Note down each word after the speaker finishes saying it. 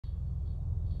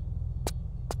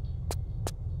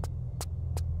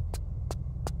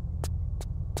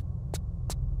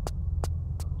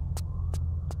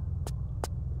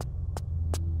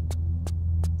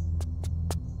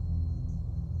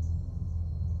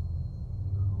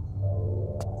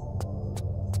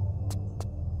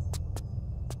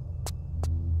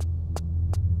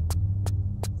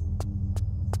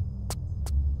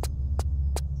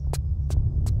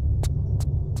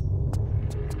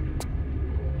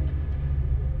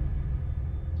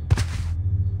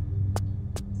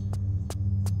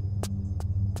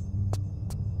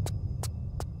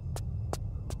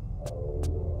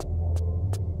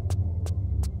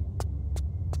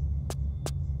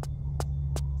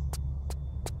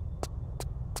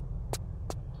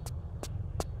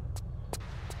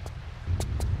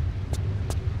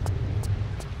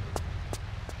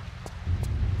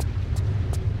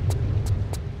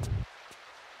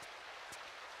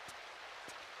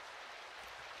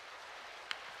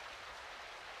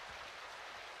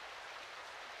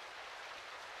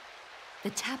The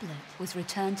tablet was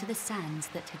returned to the sands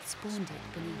that had spawned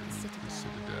it beneath the citadel. The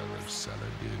citadel of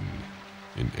Saladin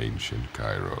in ancient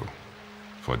Cairo,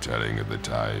 foretelling of the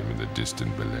time in the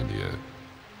distant millennia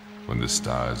when the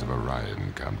stars of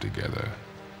Orion come together.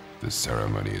 The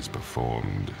ceremony is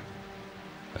performed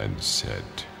and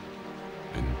set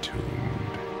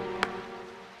entombed.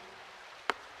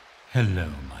 Hello,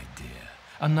 my dear.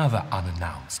 Another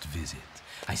unannounced visit.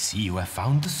 I see you have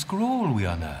found the scroll we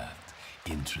unearthed.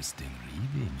 Interesting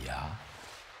reading, yeah?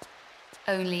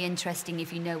 Only interesting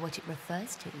if you know what it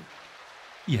refers to.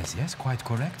 Yes, quite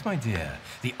correct, my dear.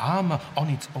 The armor on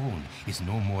its own is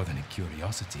no more than a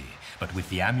curiosity, but with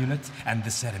the amulet and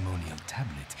the ceremonial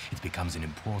tablet, it becomes an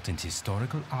important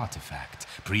historical artifact,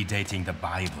 predating the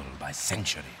Bible by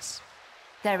centuries.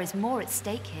 There is more at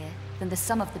stake here than the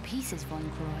sum of the pieces, Von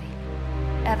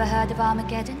Croy. Ever heard of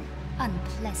Armageddon?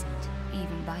 Unpleasant,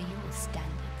 even by your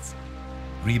standards.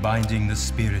 Rebinding the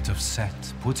spirit of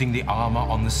Set, putting the armor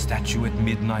on the statue at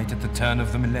midnight at the turn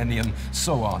of the millennium,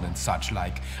 so on and such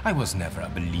like. I was never a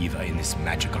believer in this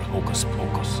magical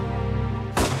hocus-pocus.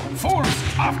 Fools,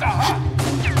 after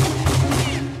her!